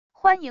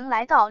欢迎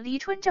来到黎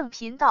春正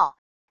频道，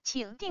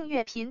请订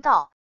阅频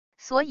道，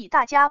所以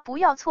大家不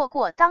要错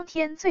过当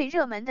天最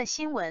热门的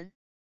新闻。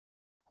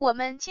我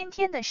们今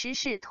天的时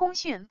事通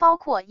讯包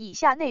括以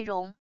下内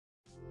容：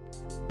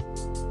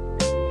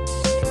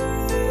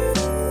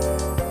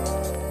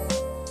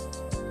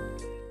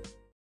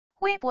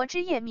微博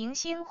之夜明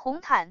星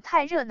红毯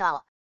太热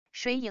闹，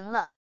谁赢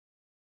了？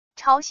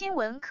潮新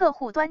闻客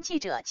户端记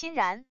者金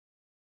然。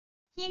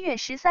1月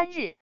13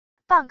日，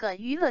半个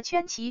娱乐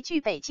圈齐聚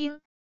北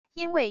京。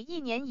因为1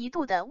年1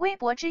度的微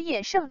博之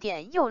夜盛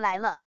典又来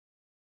了，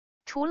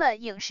除了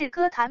影视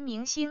歌坛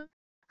明星，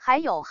还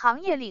有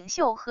行业领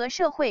袖和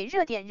社会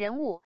热点人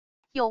物。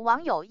有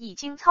网友已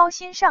经操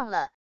心上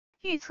了，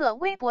预测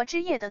微博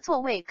之夜的座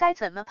位该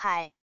怎么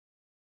排。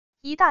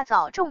一大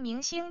早众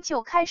明星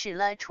就开始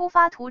了出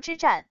发图之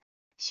战，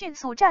迅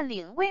速占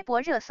领微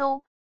博热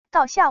搜。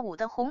到下午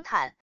的红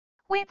毯，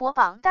微博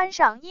榜单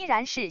上依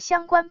然是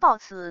相关爆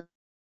词。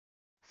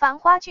繁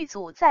花剧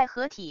组再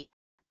合体。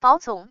宝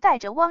总带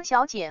着汪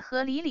小姐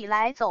和李李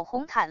来走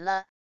红毯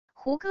了，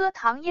胡歌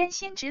唐嫣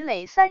辛芷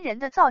蕾三人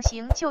的造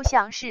型就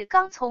像是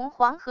刚从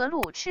黄河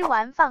路吃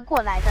完饭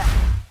过来的。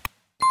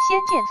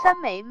仙剑三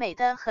美美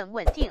得很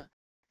稳定，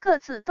各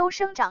自都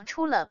生长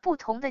出了不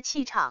同的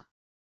气场。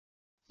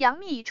杨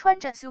幂穿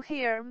着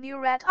Zuhair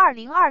Murad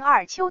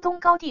 2022秋冬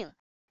高定，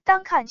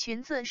单看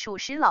裙子属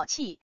实老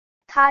气，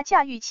她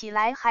驾驭起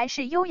来还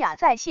是优雅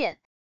在线，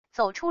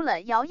走出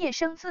了摇曳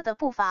生姿的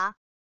步伐。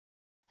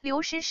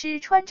刘诗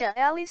诗穿着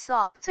ENG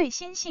SUB 最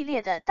新系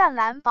列的淡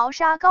蓝薄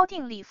纱高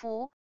定礼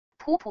服，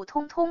普普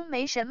通通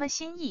没什么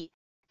新意，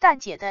但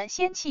姐的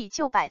仙气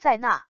就摆在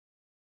那。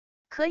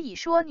可以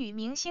说女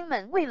明星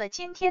们为了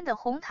今天的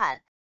红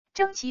毯，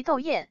争奇斗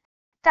艳，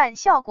但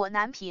效果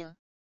难评。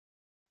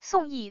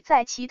宋轶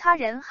在其他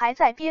人还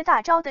在憋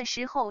大招的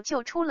时候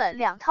就出了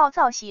2套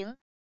造型，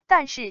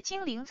但是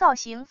精灵造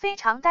型非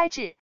常呆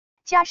滞，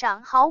加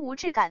上毫无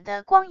质感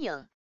的光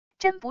影，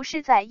真不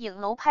是在影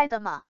楼拍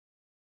的吗？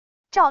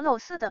赵露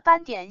思的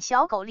斑点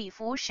小狗礼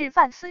服是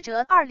范思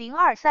哲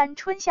2023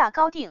春夏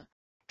高定，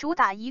主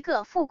打一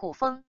个复古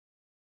风。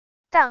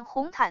但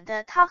红毯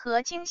的她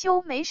和精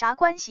修没啥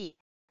关系，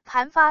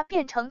盘发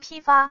变成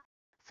披发，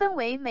氛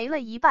围没了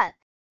一半。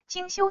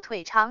精修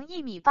腿长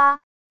1.8米，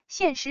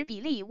现实比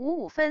例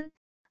55分，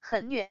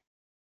很虐。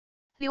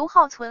刘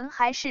浩存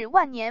还是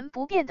万年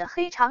不变的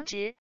黑长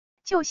直，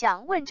就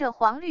想问这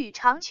黄绿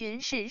长裙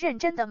是认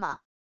真的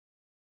吗？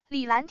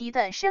李兰迪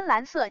的深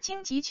蓝色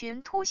荆棘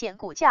裙凸显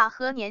骨架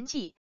和年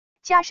纪，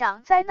加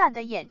上灾难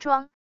的眼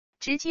妆，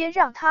直接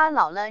让她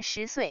老了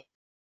10岁。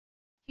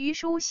虞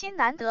书欣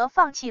难得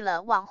放弃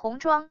了网红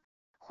妆，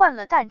换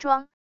了淡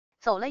妆，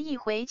走了一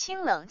回清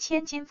冷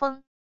千金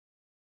风。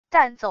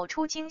但走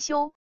出精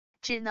修，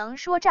只能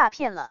说诈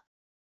骗了。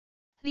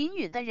林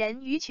允的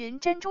人鱼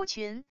裙珍珠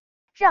裙，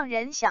让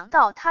人想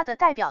到她的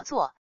代表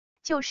作，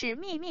就是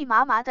密密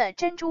麻麻的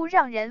珍珠，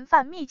让人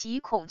犯密集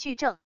恐惧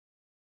症。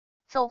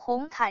走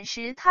红毯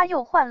时，她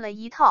又换了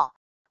一套，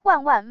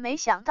万没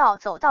想到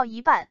走到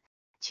一半，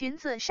裙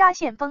子纱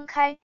线崩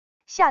开，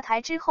下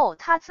台之后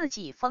她自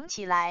己缝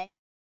起来。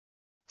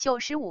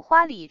95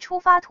花里出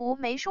发图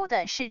没输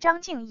的是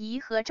张婧仪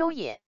和周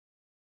也。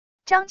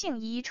张婧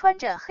仪穿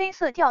着黑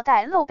色吊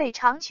带露背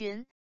长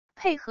裙，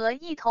配合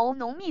一头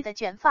浓密的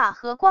卷发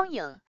和光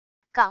影，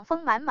港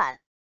风满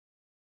满。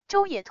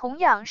周也同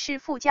样是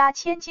富家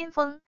千金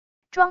风，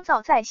妆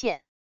造在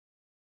线。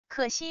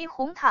可惜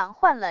红毯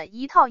换了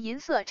一套银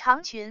色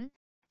长裙，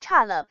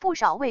差了不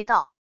少味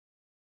道。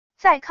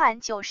再看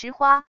90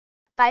花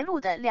白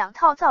鹿的2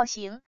套造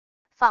型，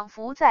仿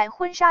佛在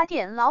婚纱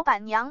店老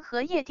板娘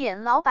和夜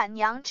店老板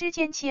娘之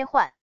间切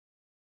换。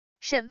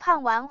审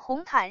判完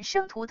红毯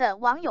生图的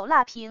网友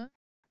辣评，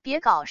别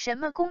搞什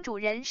么公主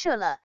人设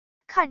了，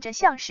看着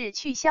像是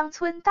去乡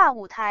村大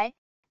舞台，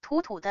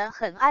土土的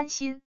很安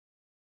心。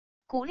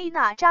古力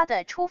娜扎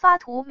的出发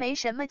图没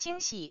什么惊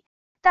喜，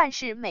但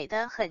是美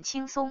得很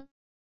轻松。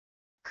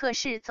可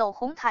是走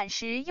红毯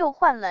时又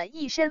换了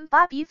一身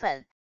芭比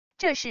粉，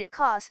这是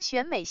cos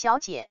选美小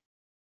姐。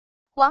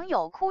网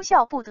友哭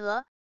笑不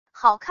得，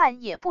好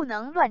看也不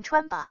能乱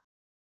穿吧。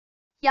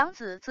杨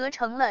紫则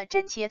成了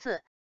真茄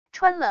子，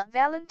穿了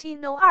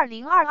Valentino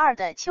 2022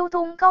的秋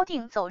冬高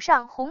定走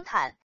上红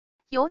毯，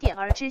有点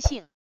儿知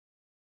性。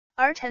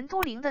而陈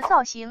都灵的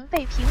造型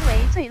被评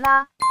为最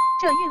拉，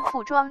这孕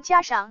妇装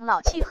加上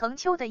老气横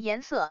秋的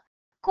颜色，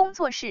工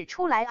作室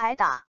出来挨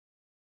打。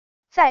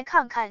再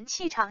看看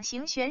气场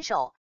型选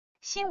手，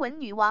新闻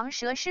女王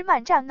佘诗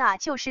曼站那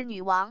就是女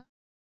王。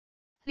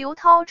刘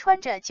涛穿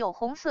着酒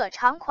红色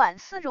长款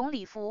丝绒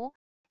礼服，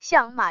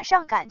像马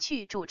上赶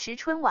去主持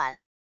春晚。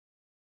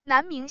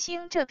男明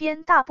星这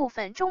边大部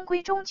分中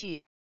规中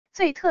矩，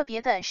最特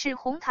别的是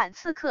红毯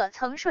刺客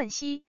曾舜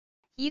晞，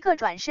一个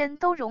转身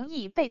都容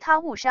易被他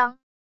误伤。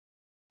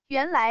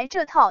原来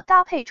这套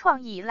搭配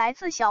创意来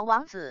自小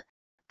王子，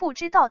不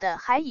知道的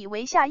还以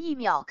为下一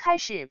秒开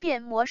始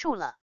变魔术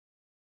了。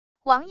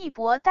王一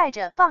博戴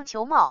着棒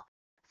球帽，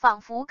仿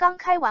佛刚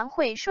开完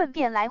会顺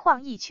便来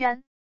晃一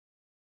圈。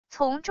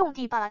从种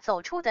地吧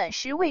走出的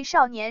10位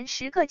少年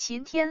，10个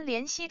晴天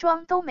连西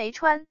装都没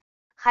穿，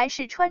还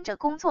是穿着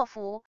工作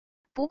服，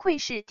不愧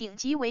是顶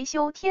级维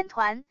修天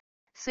团，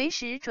随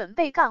时准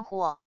备干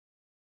活。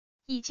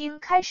已经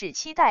开始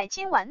期待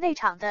今晚那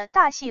场的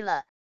大戏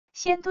了，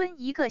先蹲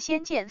一个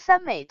仙剑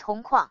三美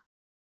同框。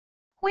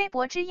微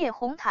博之夜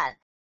红毯，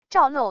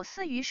赵露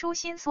思于舒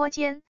心缩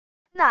肩，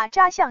那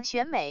扎向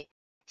选美，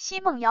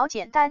奚梦瑶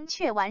简单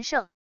却完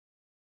胜。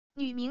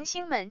女明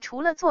星们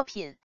除了作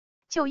品，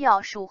就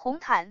要数红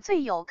毯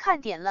最有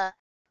看点了，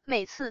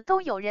每次都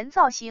有人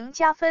造型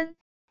加分，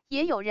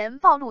也有人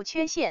暴露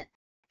缺陷，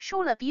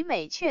输了比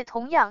美却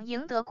同样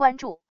赢得关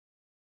注。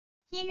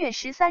1月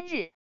13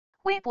日，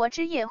微博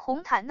之夜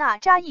红毯那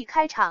扎一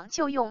开场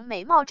就用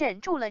美貌镇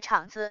住了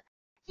场子，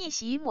一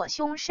袭抹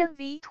胸深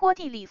V 拖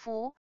地礼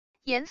服，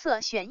颜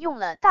色选用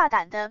了大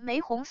胆的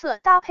玫红色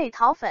搭配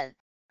桃粉，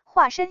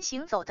化身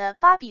行走的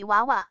芭比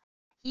娃娃，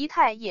仪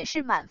态也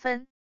是满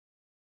分。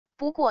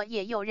不过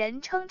也有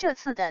人称这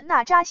次的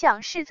那扎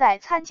像是在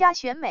参加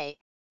选美，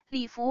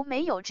礼服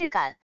没有质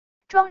感，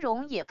妆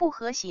容也不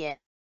和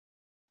谐。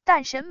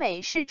但审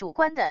美是主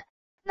观的，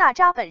那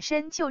扎本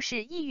身就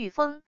是异域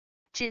风，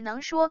只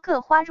能说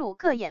各花入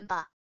各眼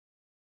吧。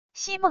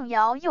奚梦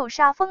瑶又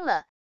杀疯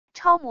了，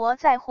超模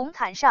在红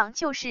毯上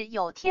就是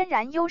有天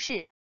然优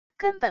势，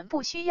根本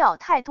不需要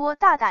太多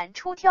大胆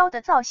出挑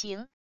的造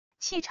型，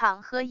气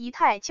场和仪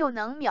态就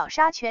能秒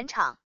杀全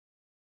场。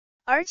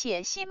而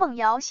且奚梦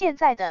瑶现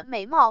在的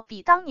美貌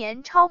比当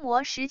年超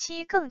模时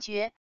期更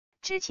绝，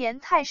之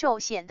前太瘦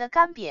显得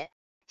干瘪，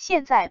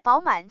现在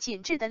饱满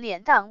紧致的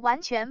脸蛋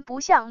完全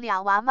不像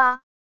俩娃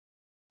妈。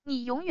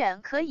你永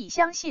远可以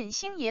相信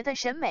星爷的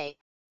审美，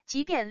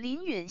即便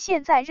林允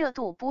现在热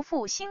度不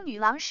复星女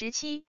郎时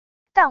期，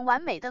但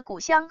完美的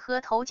骨香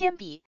和头肩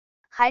比，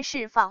还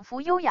是仿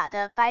佛优雅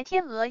的白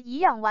天鹅一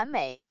样完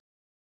美。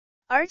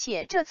而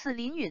且这次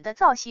林允的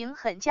造型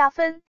很加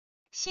分，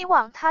希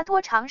望她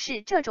多尝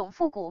试这种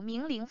复古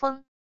名伶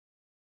风。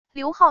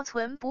刘浩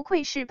存不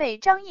愧是被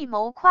张艺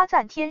谋夸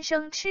赞天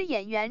生吃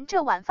演员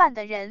这碗饭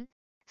的人，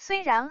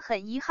虽然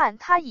很遗憾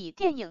他以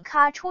电影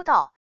咖出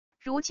道，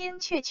如今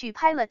却去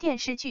拍了电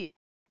视剧，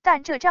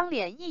但这张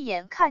脸一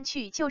眼看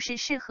去就是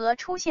适合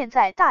出现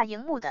在大荧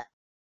幕的。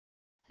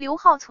刘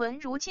浩存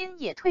如今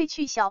也褪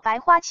去小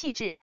白花气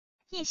质，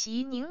一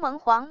袭柠檬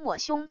黄抹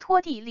胸拖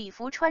地礼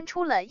服穿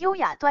出了优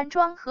雅端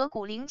庄和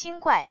古灵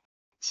精怪，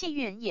气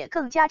韵也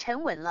更加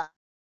沉稳了。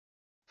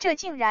这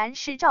竟然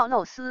是赵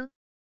露思，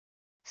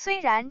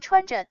虽然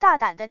穿着大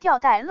胆的吊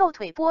带露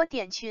腿波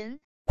点裙，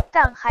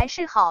但还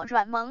是好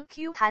软萌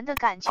Q 弹的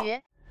感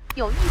觉，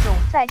有一种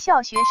在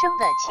校学生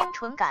的清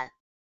纯感。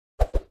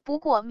不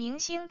过明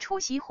星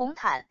出席红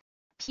毯，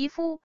皮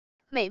肤、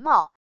美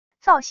貌、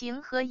造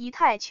型和仪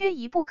态缺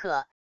一不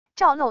可，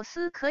赵露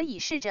思可以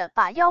试着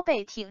把腰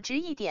背挺直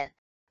一点，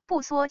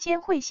不缩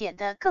肩会显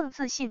得更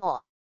自信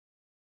哦。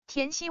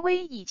田曦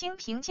薇已经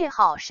凭借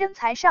好身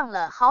材上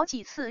了好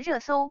几次热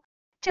搜，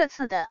这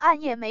次的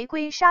暗夜玫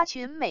瑰纱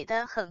裙美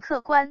得很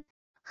客观，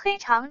黑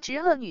长直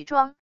勒女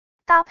装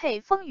搭配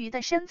丰腴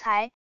的身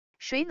材，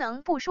谁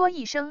能不说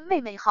一声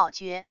妹妹好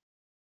绝？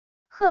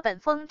赫本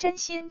风真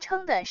心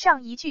称得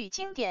上一句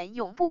经典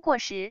永不过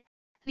时。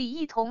李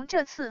一桐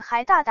这次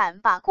还大胆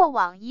把过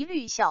往一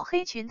律小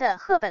黑裙的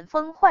赫本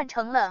风换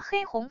成了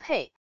黑红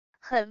配，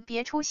很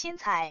别出心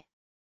裁。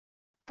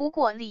不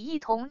过李一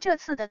桐这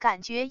次的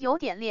感觉有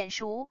点脸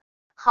熟，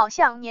好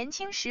像年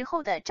轻时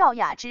候的赵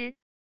雅芝。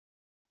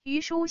虞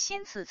书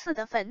欣此次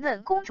的粉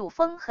嫩公主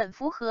风很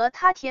符合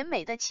她甜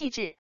美的气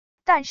质，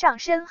但上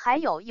身还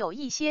有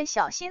一些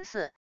小心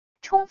思，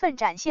充分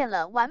展现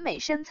了完美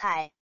身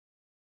材。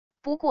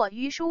不过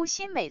虞书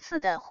欣每次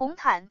的红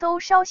毯都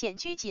稍显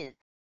拘谨，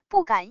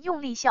不敢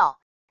用力笑，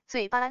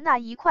嘴巴那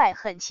一块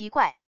很奇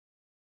怪。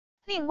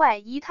另外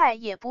仪态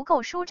也不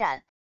够舒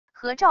展，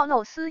和赵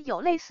露思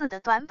有类似的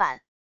短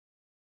板。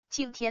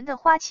景甜的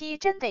花期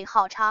真得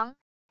好长，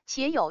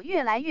且有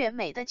越来越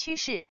美的趋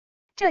势，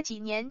这几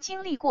年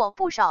经历过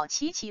不少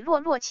起起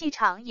落落，气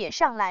场也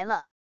上来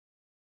了。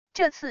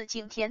这次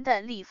景甜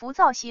的礼服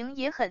造型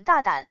也很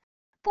大胆，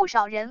不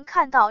少人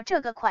看到这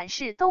个款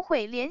式都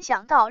会联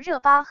想到热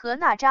巴和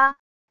娜扎，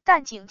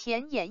但景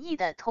甜演绎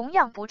的同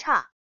样不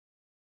差。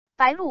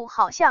白鹿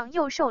好像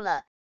又瘦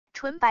了，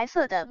纯白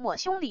色的抹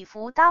胸礼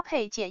服搭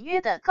配简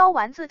约的高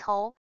丸子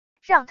头，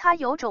让她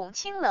有种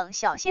清冷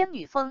小仙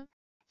女风。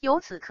由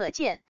此可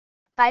见，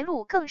白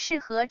鹿更适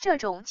合这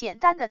种简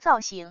单的造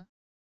型。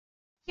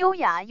优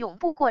雅永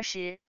不过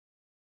时。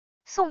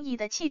宋轶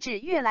的气质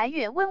越来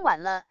越温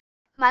婉了，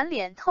满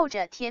脸透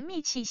着甜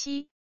蜜气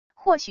息，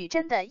或许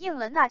真的应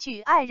了那句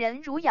爱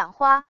人如养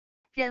花，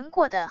人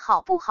过得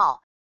好不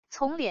好，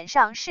从脸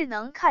上是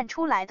能看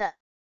出来的。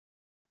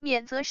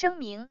免责声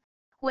明，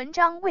文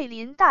章为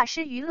林大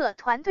师娱乐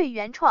团队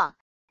原创，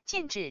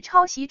禁止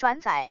抄袭转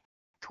载，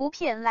图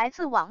片来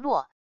自网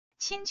络，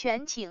侵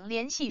权请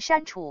联系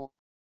删除。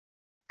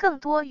更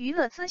多娱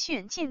乐资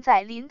讯尽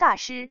在林大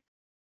师。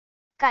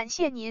感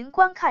谢您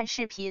观看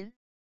视频。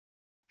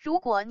如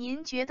果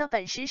您觉得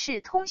本时事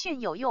通讯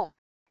有用，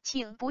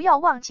请不要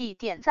忘记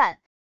点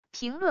赞、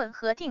评论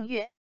和订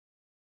阅。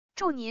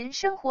祝您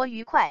生活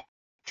愉快，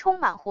充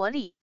满活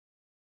力。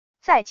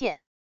再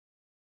见。